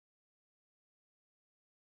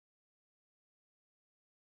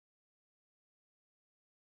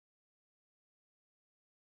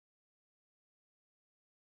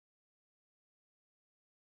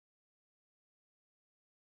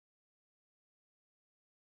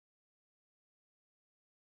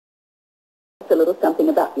A little something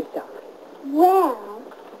about yourself. Well,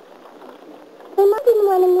 my mom didn't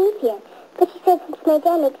want to move here, but she said since my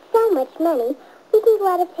dad makes so much money, we can go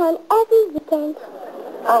out of town every weekend.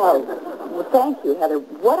 Oh, well, thank you, Heather.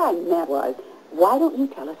 What I meant was, why don't you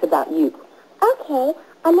tell us about you? Okay,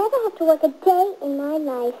 I'll never have to work a day in my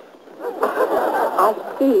life. I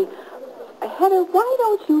see. Heather, why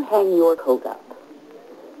don't you hang your coat up?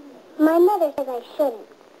 My mother says I shouldn't,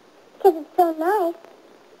 because it's so nice.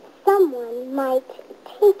 Someone might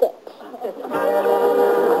take it.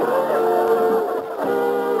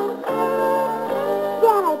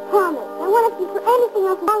 Dad, I promise. I want to see for anything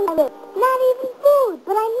else while I live. Not even food,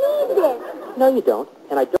 but I need this. No, you don't.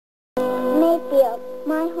 And I don't. Mayfield,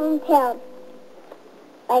 my hometown.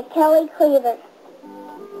 By Kelly Cleaver.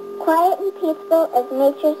 Quiet and peaceful as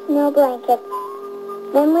nature's snow blanket.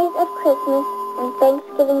 Memories of Christmas and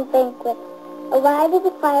Thanksgiving banquets. Alive as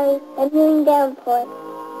a fiery, unwilling downpour.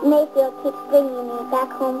 Mayfield keeps bringing me back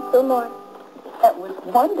home for more. That was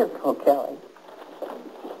wonderful, Kelly.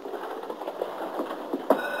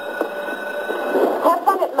 Have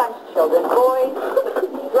fun at lunch, children. Boys,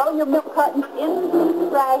 throw your milk cartons in the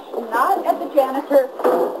trash, not at the janitor.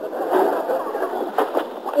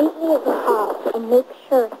 Take me as a call and make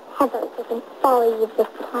sure Heather doesn't follow you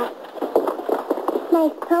this time.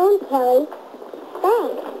 Nice poem, Kelly.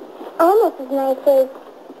 Thanks. Almost as nice as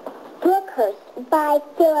Brookhurst by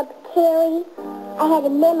Philip Carey. I had to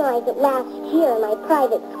memorize it last year in my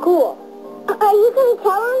private school. Are you going to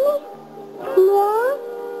tell on me? No?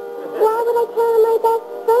 Why would I tell on my best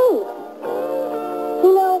friend?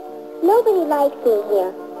 You know, nobody likes me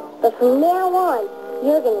here. But from now on,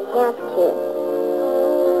 you're going to have to.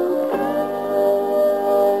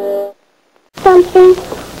 Something.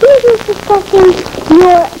 We were discussing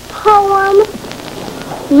your poem.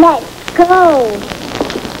 Let's go.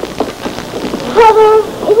 Heather,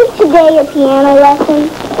 isn't today your piano lesson?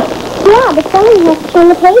 Yeah, but someone has to turn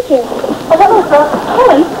the pages. Oh, hello, sir.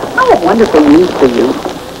 Kelly, I have wonderful news for you.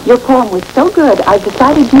 Your poem was so good, I've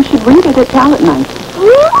decided you should read it at talent night.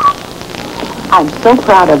 What? I'm so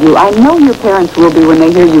proud of you. I know your parents will be when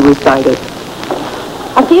they hear you recite it.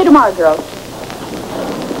 I'll see you tomorrow, girls.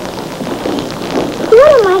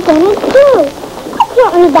 What am I going to do? I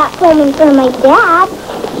can't read that poem in front of my dad.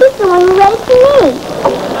 He's the one who read it to me.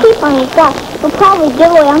 People on his gosh will probably give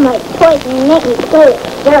away all my toys and make me throw it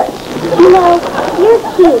dirt. You know, you're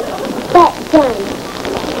cute, but done.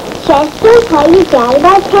 Just don't tell your dad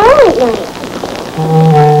about talent night.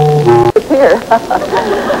 It's here.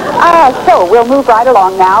 So we'll move right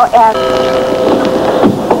along now, and...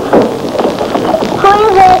 Who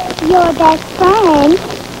is it? Your best friend.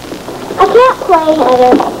 I can't play,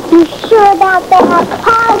 Heather. You sure about that?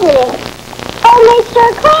 Positive. Oh, Mr.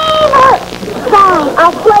 Cleaver! Fine,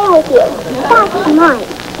 I'll play with you. That's mine.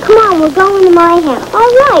 Come on, we're going to my house.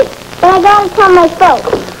 All right, but I gotta tell my folks.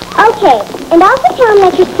 Okay, and also tell them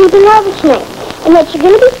that you're sleeping over tonight, and that you're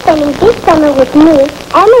going to be spending this summer with me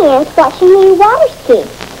and my aunts watching me water ski.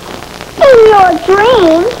 In your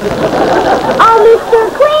dream. Oh, Mr.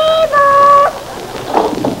 Cleaver!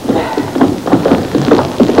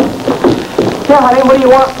 Yeah, honey, what do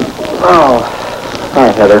you want? Oh, hi,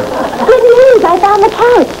 Heather. Good news, I found the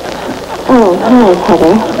couch. Oh, hi,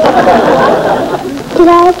 Heather. Did I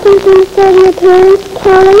have something to say to your parents,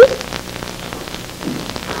 Kelly?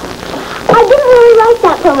 I didn't really like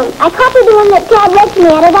that poem. I copied the one that Dad read to me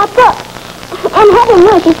out of that book. And Heather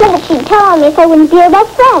knew. She said that she'd tell on me if I wouldn't be her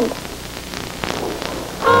best friend.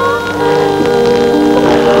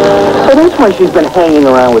 So that's why she's been hanging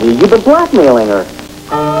around with you. You've been blackmailing her.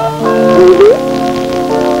 Mm-hmm.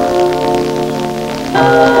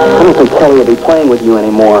 I don't think Kelly will be playing with you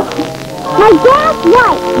anymore. My dad's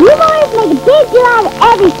right. You lawyers make a big deal out of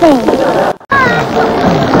everything.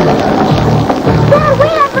 Dad,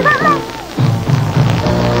 wait, I forgot my...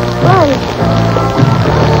 Lunch.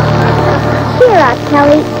 Cheer up,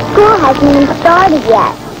 Kelly. School hasn't even started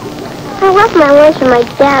yet. I left my lunch in my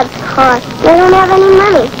dad's car. I don't have any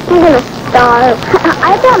money. I'm gonna starve.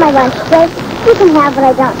 I brought my lunch today. You can have what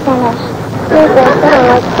I don't finish. I don't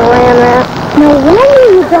like saran wrap. No wonder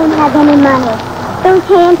you don't have any money. Those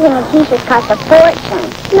hand-painted t-shirts cost a fortune.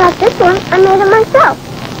 Not this one. I made it myself.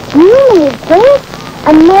 You made this?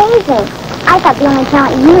 Amazing. I thought the only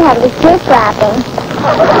talent you had was gift wrapping.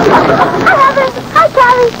 Hi, Heather. Hi,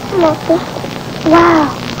 Kelly. Messy. Wow.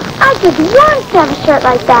 I just wanted to have a shirt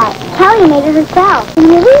like that. Kelly made it herself.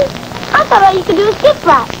 Really? I thought all you could do was gift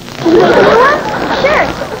wrap. Can you make me one? Sure.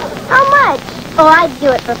 How much? Oh, I'd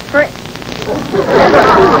do it for free.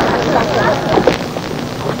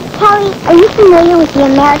 Kelly, are you familiar with the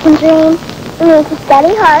American dream? It means to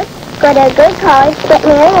study hard, go to a good college, get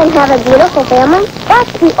married, and have a beautiful family? That's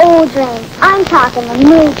the old dream. I'm talking the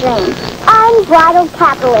new dream. Unbridled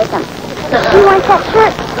capitalism. You want that shirt?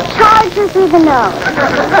 Charge her through the nose.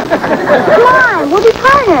 Come on, we'll be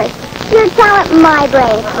partners. Your talent, my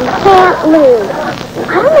brain. You can't lose.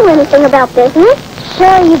 I don't know anything about business.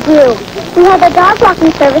 Sure you do. We had the dog walking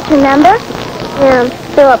service, remember? Yeah, I'm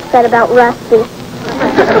still upset about Rusty.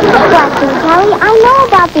 Trust me, Kelly, I know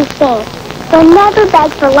about these things. So never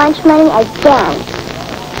beg for lunch money again.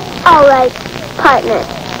 All right, partners.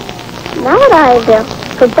 Now what I do?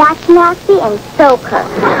 Go back to Maxie and soak her.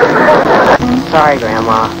 Sorry,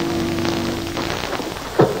 Grandma.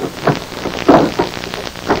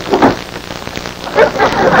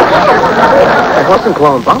 I wasn't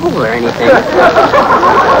blowing bubbles or anything. Last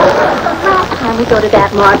time we go to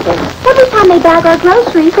that market, every time they bag our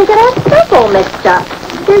groceries, they get our stuff all mixed up.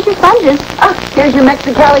 Here's your sponges. Oh, here's your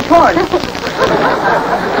Mexicali corn.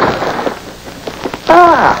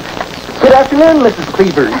 Good afternoon, Mrs.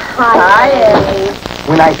 Cleaver. Hi, Eddie.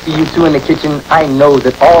 When I see you two in the kitchen, I know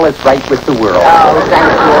that all is right with the world. Oh,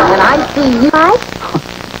 thank you. And when I see you... Hi.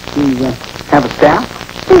 Do you have a staff?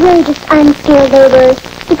 The really just unskilled laborers.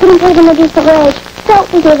 We couldn't pay them a decent wage, so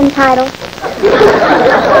we gave them titles.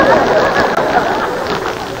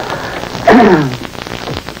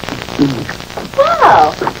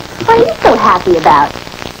 Oh, what are you so happy about?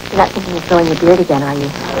 You're not thinking of growing your beard again, are you?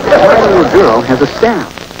 My little girl has a staff.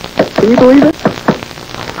 Can you believe it?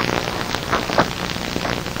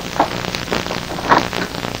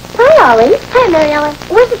 Hi, Ollie. Hi, Mary Ellen.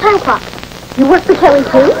 Where's the time clock? You work for Kelly,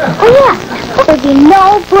 too? Oh, yeah. There'd be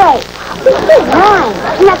no break. Line.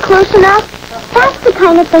 Isn't that close enough? That's the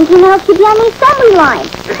kind of thinking that'll keep you on the assembly line.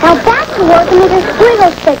 Now back to work and make a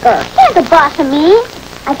squiggle sticker. You're the boss of me.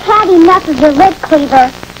 I've had enough of your lip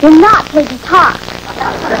cleaver. You're not paid to talk.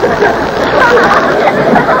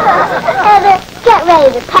 Heather, get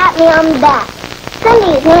ready to pat me on the back.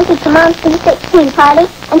 Sunday is Nancy's mom's C16 party,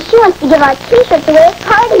 and she wants to give our t-shirts away as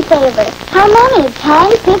party favors. How many?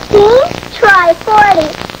 10? 15? Try 40.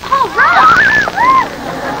 Hey,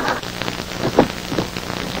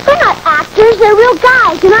 they're not actors, they're real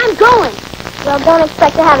guys, and I'm going. Well, don't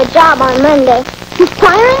expect to have a job on Monday. You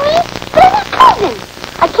firing me? But I'm his cousin.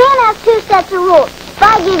 I can't have two sets of rules. If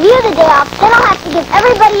I give you the day off, then I'll have to give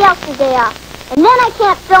everybody else the day off. And then I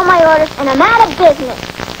can't fill my orders, and I'm out of business.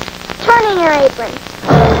 Turn in your apron.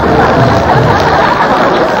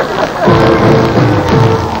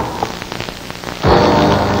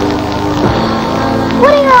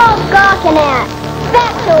 What are you all gawking at?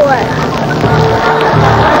 Back to work.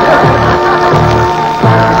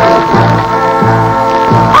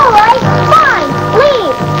 All right, fine.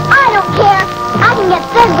 Leave. I don't care. I can get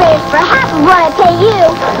third graders for half of what I pay you.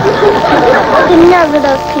 The nerve of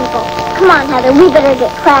those people. Come on, Heather. We better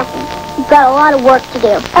get cracking. We've got a lot of work to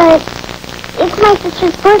do. It's my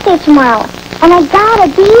sister's birthday tomorrow, and I gotta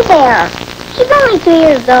be there. She's only 2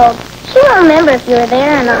 years old. She won't remember if you were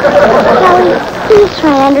there or not. Kelly, please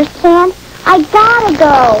try and understand. I gotta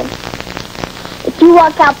go. If you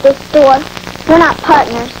walk out this door, we're not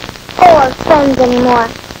partners or friends anymore.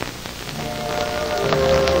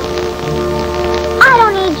 I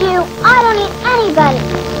don't need you. I don't need anybody.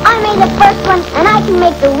 I made the first one, and I can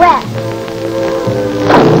make the rest.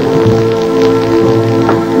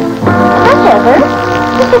 Heather,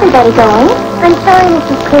 where's everybody going? I'm sorry,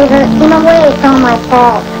 Mrs. Cleaver. In a way, it's all my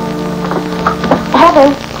fault.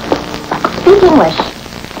 Heather, speak English.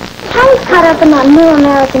 Kelly's caught up in that new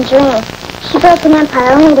American dream. She built an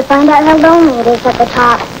empire only to find out how lonely it is at the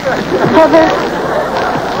top. Heather,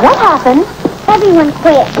 what happened? Everyone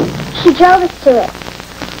quit. She drove us to it.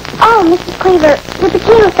 Oh, Mrs. Cleaver, the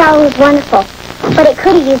potato salad was wonderful, but it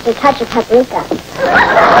could have used a touch of paprika.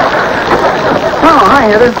 Oh, hi,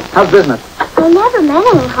 Heather. How's business? I never meant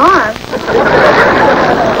any harm.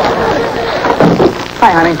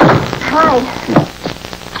 Hi, honey. Hi.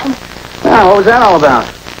 Oh, what was that all about?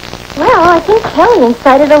 Well, I think Kelly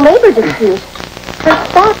incited a labor dispute. Her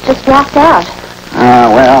staff just walked out.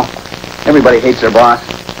 Well, everybody hates their boss.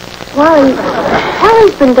 Well,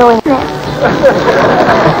 Kelly's been going...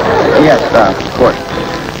 Yes, of course.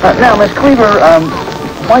 Now, Miss Cleaver,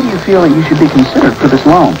 why do you feel that you should be considered for this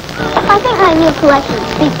loan? I think my new collection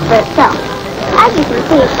speaks for itself. As you can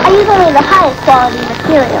see, I use only the highest quality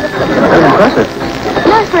material. Very impressive.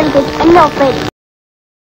 No shrinkage and no fading.